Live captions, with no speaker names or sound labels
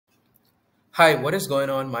Hi, what is going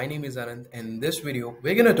on? My name is Anand, and in this video,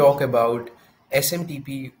 we're going to talk about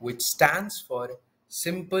SMTP, which stands for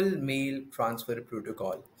Simple Mail Transfer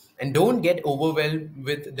Protocol. And don't get overwhelmed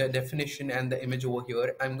with the definition and the image over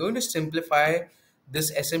here. I'm going to simplify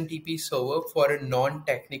this SMTP server for a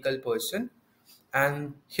non-technical person.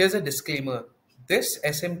 And here's a disclaimer. This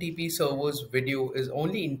SMTP server's video is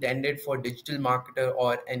only intended for digital marketer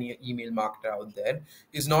or any email marketer out there.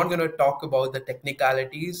 It's not going to talk about the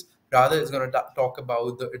technicalities. Rather, it's going to talk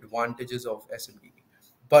about the advantages of SMTP.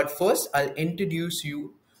 But first, I'll introduce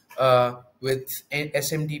you with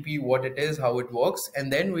SMTP, what it is, how it works,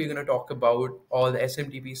 and then we're going to talk about all the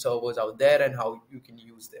SMTP servers out there and how you can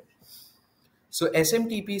use them. So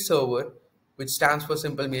SMTP server, which stands for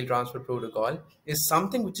Simple Mail Transfer Protocol, is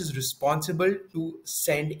something which is responsible to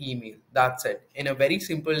send email. That's it. In a very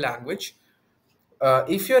simple language,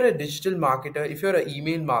 if you're a digital marketer, if you're an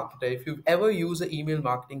email marketer, if you've ever used an email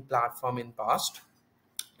marketing platform in past,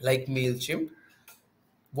 like MailChimp,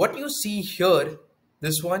 what you see here,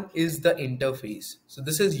 this one is the interface. So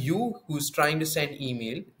this is you who's trying to send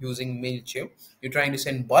email using MailChimp. You're trying to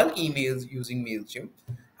send bulk emails using MailChimp.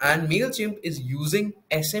 And MailChimp is using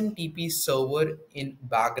SMTP server in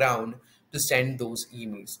background to send those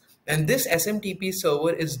emails. And this SMTP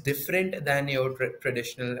server is different than your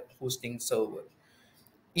traditional hosting server.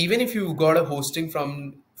 Even if you got a hosting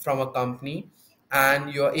from a company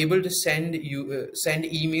and you're able to send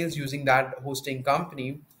emails using that hosting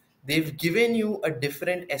company, they've given you a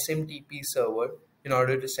different SMTP server in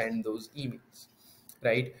order to send those emails,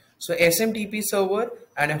 right? So SMTP server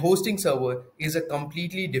and a hosting server is a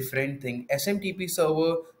completely different thing. SMTP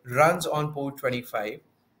server runs on port 25,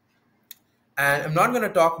 and I'm not going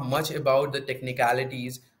to talk much about the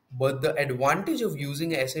technicalities, but the advantage of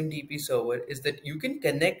using a SMTP server is that you can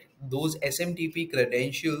connect those SMTP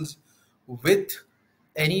credentials with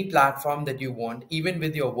any platform that you want, even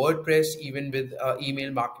with your WordPress, even with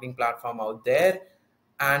email marketing platform out there.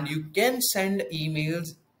 And you can send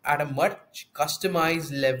emails at a much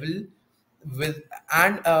customized level with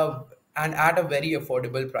and at a very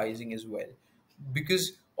affordable pricing as well,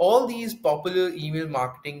 because all these popular email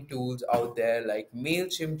marketing tools out there like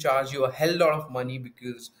MailChimp charge you a hell lot of money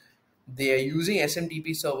because they are using SMTP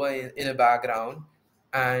server in a background,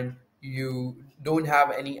 and you don't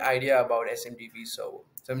have any idea about SMTP server.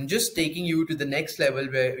 So I'm just taking you to the next level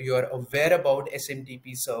where you're aware about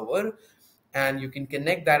SMTP server, and you can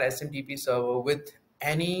connect that SMTP server with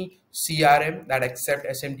any CRM that accept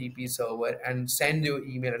SMTP server and send your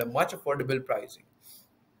email at a much affordable pricing.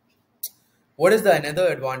 What is the another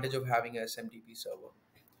advantage of having a SMTP server?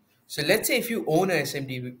 So let's say if you own a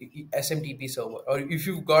SMTP server, or if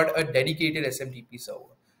you've got a dedicated SMTP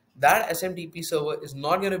server, that SMTP server is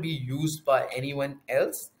not going to be used by anyone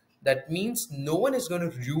else. That means no one is going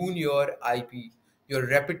to ruin your IP, your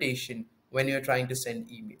reputation when you're trying to send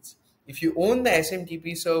emails. If you own the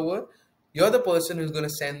SMTP server, you're the person who's going to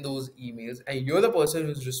send those emails, and you're the person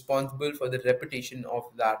who's responsible for the reputation of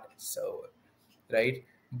that server, right?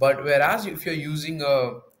 But whereas if you're using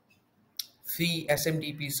a free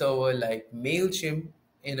SMTP server like MailChimp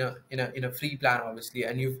in a free plan, obviously,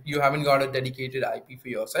 and you haven't got a dedicated IP for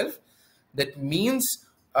yourself, that means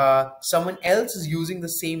someone else is using the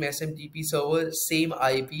same SMTP server, same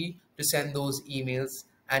IP to send those emails.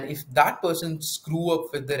 And if that person screw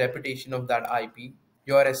up with the reputation of that IP,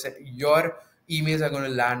 your emails are going to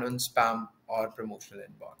land on spam or promotional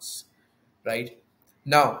inbox, right?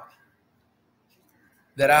 Now,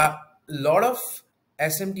 there are a lot of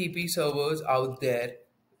SMTP servers out there.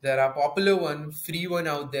 There are popular one, free one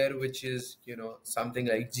out there, which is something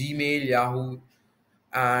like Gmail, Yahoo,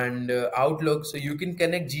 and Outlook. So you can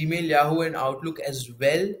connect Gmail, Yahoo, and Outlook as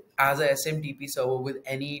well as a SMTP server with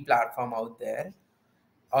any platform out there.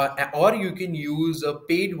 Or you can use a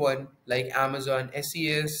paid one like Amazon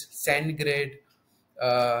SES, SendGrid,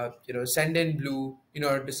 Sendinblue in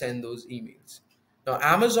order to send those emails. Now,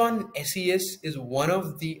 Amazon SES is one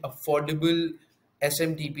of the affordable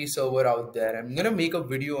SMTP server out there. I'm going to make a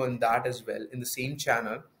video on that as well in the same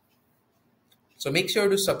channel. So make sure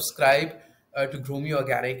to subscribe to Grow Me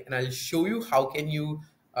Organic, and I'll show you how can you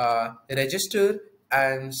register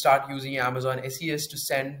and start using Amazon SES to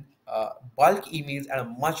send bulk emails at a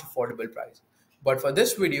much affordable price. But for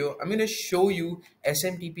this video, I'm going to show you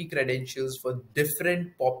SMTP credentials for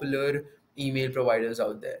different popular email providers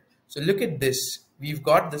out there. So look at this. We've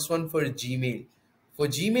got this one for Gmail. For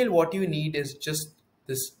Gmail, what you need is just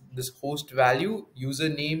this host value,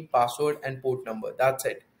 username, password, and port number. That's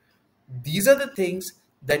it. These are the things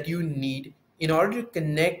that you need in order to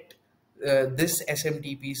connect this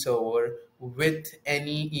SMTP server with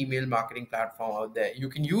any email marketing platform out there. You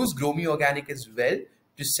can use Gromi Organic as well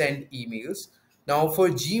to send emails. Now for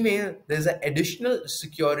Gmail, there's an additional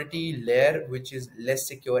security layer, which is less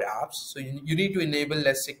secure apps. So you need to enable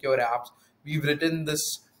less secure apps. We've written this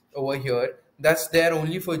over here. That's there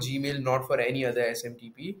only for Gmail, not for any other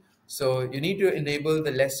SMTP. So you need to enable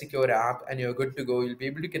the less secure app and you're good to go. You'll be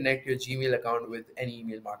able to connect your Gmail account with any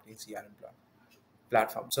email marketing CRM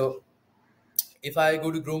platform. So if I go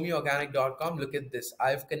to growmeorganic.com, look at this.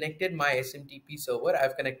 I've connected my SMTP server.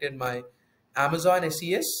 I've connected my Amazon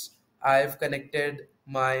SES. I've connected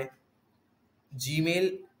my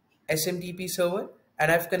Gmail SMTP server,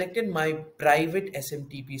 and I've connected my private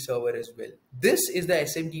SMTP server as well. This is the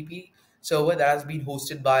SMTP server that has been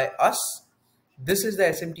hosted by us. This is the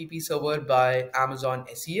SMTP server by Amazon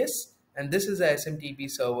SES, and this is the SMTP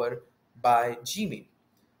server by Gmail.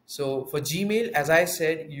 So for Gmail, as I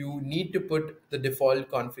said, you need to put the default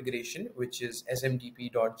configuration, which is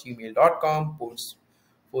smtp.gmail.com post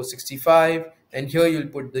 465. And here you'll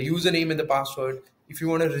put the username and the password. If you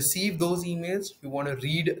want to receive those emails, if you want to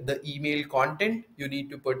read the email content, you need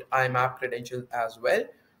to put IMAP credentials as well.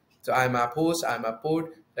 So IMAP host, IMAP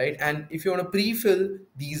port, right? And if you want to pre-fill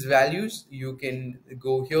these values, you can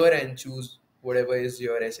go here and choose whatever is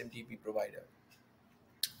your SMTP provider.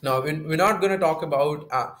 Now, we're not going to talk about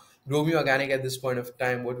Gromi Organic at this point of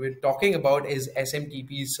time. What we're talking about is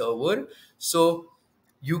SMTP server. So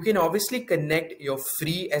you can obviously connect your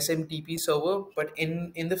free SMTP server, but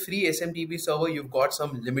in the free SMTP server, you've got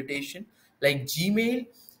some limitation. Like Gmail,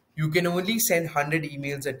 you can only send 100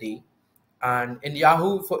 emails a day. And in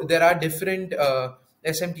Yahoo, there are different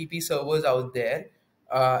SMTP servers out there.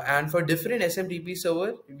 And for different SMTP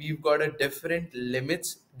server, we've got a different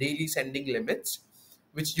limits, daily sending limits,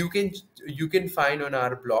 which you can find on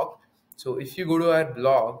our blog. So if you go to our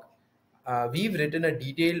blog, we've written a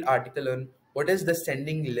detailed article on what is the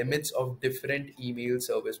sending limits of different email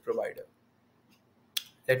service provider.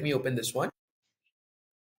 Let me open this one.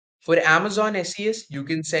 For Amazon SES, you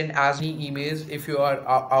can send as many emails if you are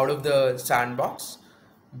out of the sandbox.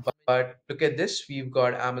 But look at this, we've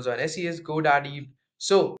got Amazon SES, GoDaddy.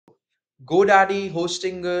 So GoDaddy,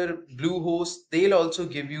 Hostinger, Bluehost, they'll also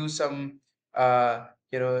give you some,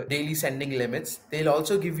 daily sending limits. They'll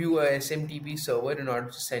also give you a SMTP server in order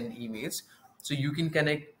to send emails. So you can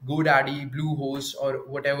connect GoDaddy, Bluehost, or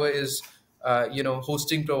whatever is,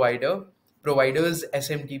 hosting providers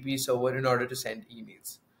SMTP server in order to send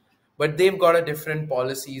emails. But they've got a different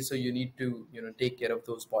policy, so you need to, take care of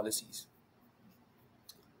those policies.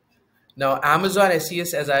 Now, Amazon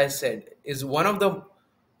SES, as I said, is one of the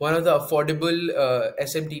affordable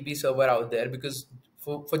SMTP server out there, because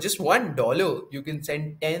for just $1, you can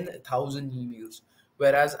send 10,000 emails.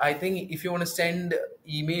 Whereas I think if you want to send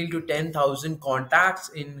email to 10,000 contacts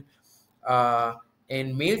uh,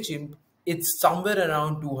 in Mailchimp, it's somewhere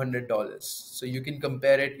around $200. So you can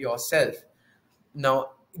compare it yourself.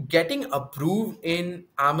 Now, getting approved in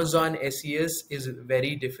Amazon SES is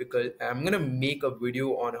very difficult. I'm going to make a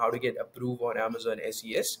video on how to get approved on Amazon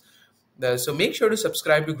SES. So make sure to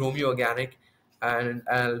subscribe to Gromi Organic, and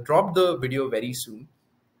I'll drop the video very soon.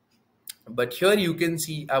 But here you can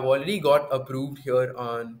see I've already got approved here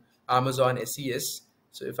on Amazon SES.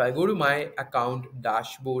 So if I go to my account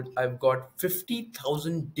dashboard, I've got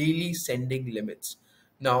 50,000 daily sending limits.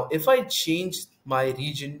 Now, if I change my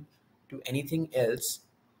region to anything else,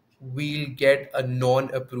 we'll get a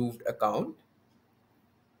non-approved account.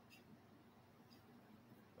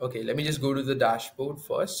 Okay, let me just go to the dashboard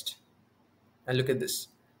first and look at this.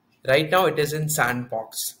 Right now it is in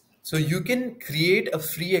sandbox. So you can create a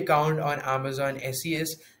free account on Amazon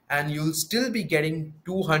SES and you'll still be getting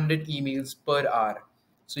 200 emails per hour.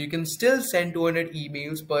 So you can still send 200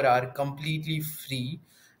 emails per hour completely free,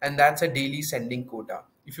 and that's a daily sending quota.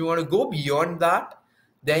 If you want to go beyond that,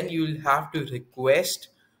 then you'll have to request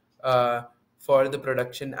uh, for the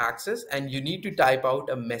production access, and you need to type out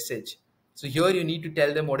a message. So here you need to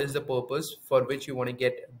tell them what is the purpose for which you want to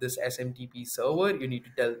get this SMTP server. You need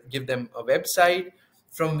to give them a website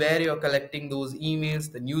from where you're collecting those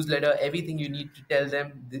emails, the newsletter, everything you need to tell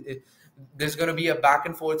them. There's going to be a back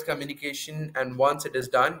and forth communication, and once it is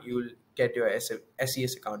done, you'll get your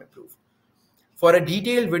SES account approved. For a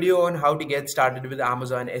detailed video on how to get started with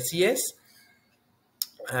Amazon SES,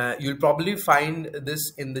 you'll probably find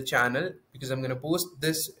this in the channel, because I'm going to post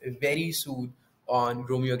this very soon on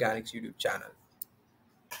Gromi Organics YouTube channel.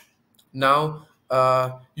 Now,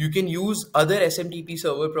 you can use other SMTP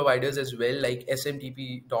server providers as well, like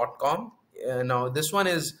smtp.com. Now, this one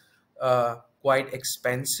is quite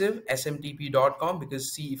expensive, smtp.com,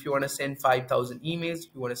 because see, if you want to send 5,000 emails,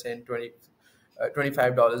 you want to send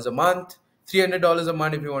 $25 a month. $300 a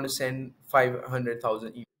month if you want to send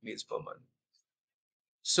 500,000 emails per month.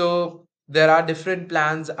 So there are different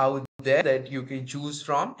plans out there that you can choose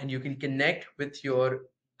from, and you can connect with your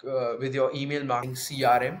email marketing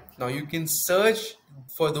CRM. Now you can search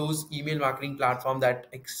for those email marketing platform that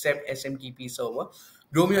accept SMTP server.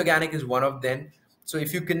 Romeo Organic is one of them. So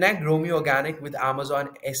if you connect Romeo Organic with Amazon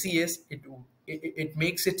SES, it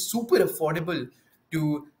makes it super affordable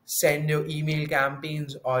to send your email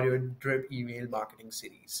campaigns or your drip email marketing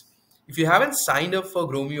series. If you haven't signed up for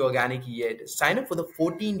Gromeo Organic yet, sign up for the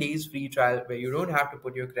 14 days free trial where you don't have to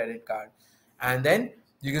put your credit card. And then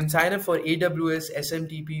you can sign up for AWS,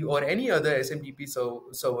 SMTP, or any other SMTP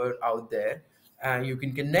server out there. And you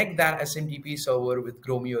can connect that SMTP server with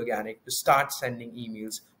Gromeo Organic to start sending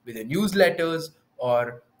emails with your newsletters,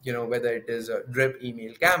 or whether it is a drip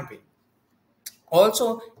email campaign.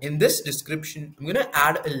 Also, in this description, I'm going to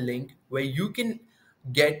add a link where you can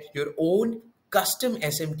get your own custom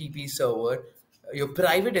SMTP server, your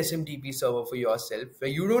private SMTP server for yourself, where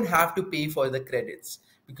you don't have to pay for the credits.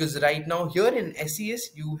 Because right now here in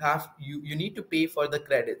SES, you need to pay for the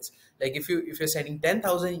credits. Like if you're sending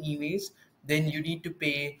 10,000 emails, then you need to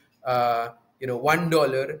pay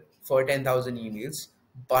 $1 for 10,000 emails.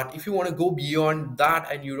 But if you want to go beyond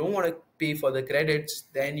that and you don't want to pay for the credits,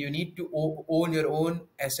 then you need to own your own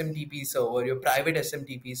SMTP server, your private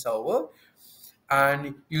SMTP server.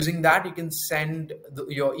 And using that, you can send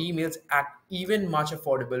your emails at even much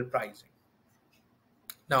affordable pricing.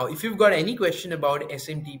 Now, if you've got any question about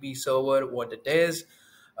SMTP server, what it is,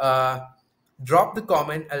 uh, drop the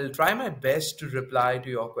comment. I'll try my best to reply to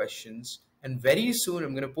your questions. And very soon,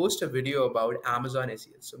 I'm going to post a video about Amazon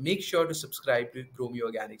SES. So make sure to subscribe to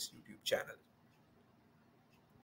Gromeo Organics YouTube channel.